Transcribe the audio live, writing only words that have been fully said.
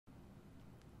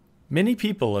Many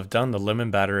people have done the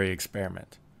lemon battery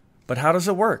experiment. But how does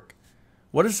it work?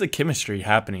 What is the chemistry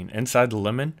happening inside the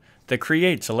lemon that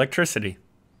creates electricity?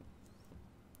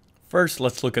 First,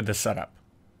 let's look at the setup.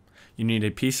 You need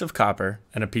a piece of copper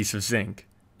and a piece of zinc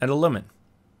and a lemon.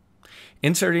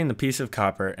 Inserting the piece of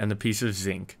copper and the piece of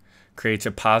zinc creates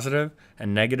a positive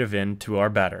and negative end to our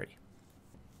battery.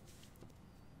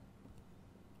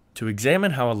 To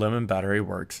examine how a lemon battery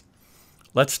works,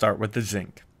 let's start with the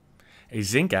zinc. A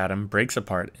zinc atom breaks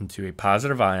apart into a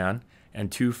positive ion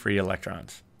and two free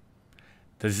electrons.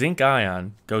 The zinc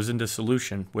ion goes into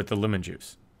solution with the lemon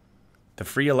juice. The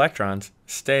free electrons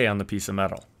stay on the piece of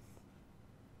metal.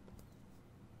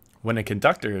 When a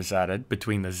conductor is added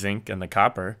between the zinc and the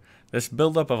copper, this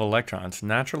buildup of electrons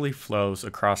naturally flows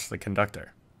across the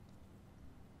conductor.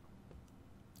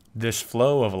 This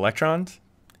flow of electrons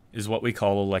is what we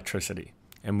call electricity,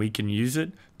 and we can use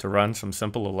it to run some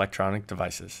simple electronic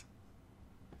devices.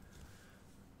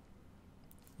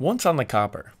 Once on the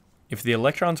copper, if the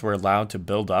electrons were allowed to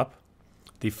build up,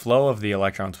 the flow of the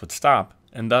electrons would stop,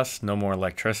 and thus no more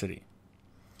electricity.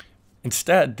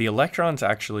 Instead, the electrons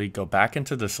actually go back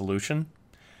into the solution,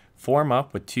 form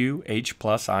up with two H+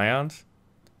 ions,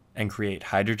 and create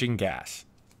hydrogen gas.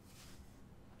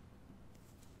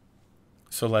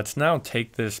 So let's now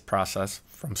take this process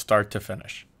from start to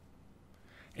finish.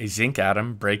 A zinc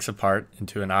atom breaks apart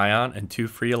into an ion and two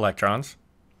free electrons.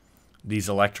 These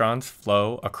electrons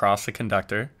flow across the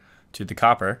conductor to the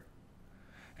copper,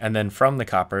 and then from the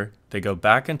copper, they go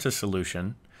back into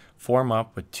solution, form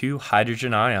up with two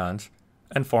hydrogen ions,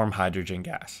 and form hydrogen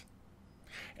gas.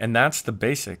 And that's the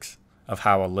basics of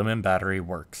how a lemon battery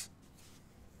works.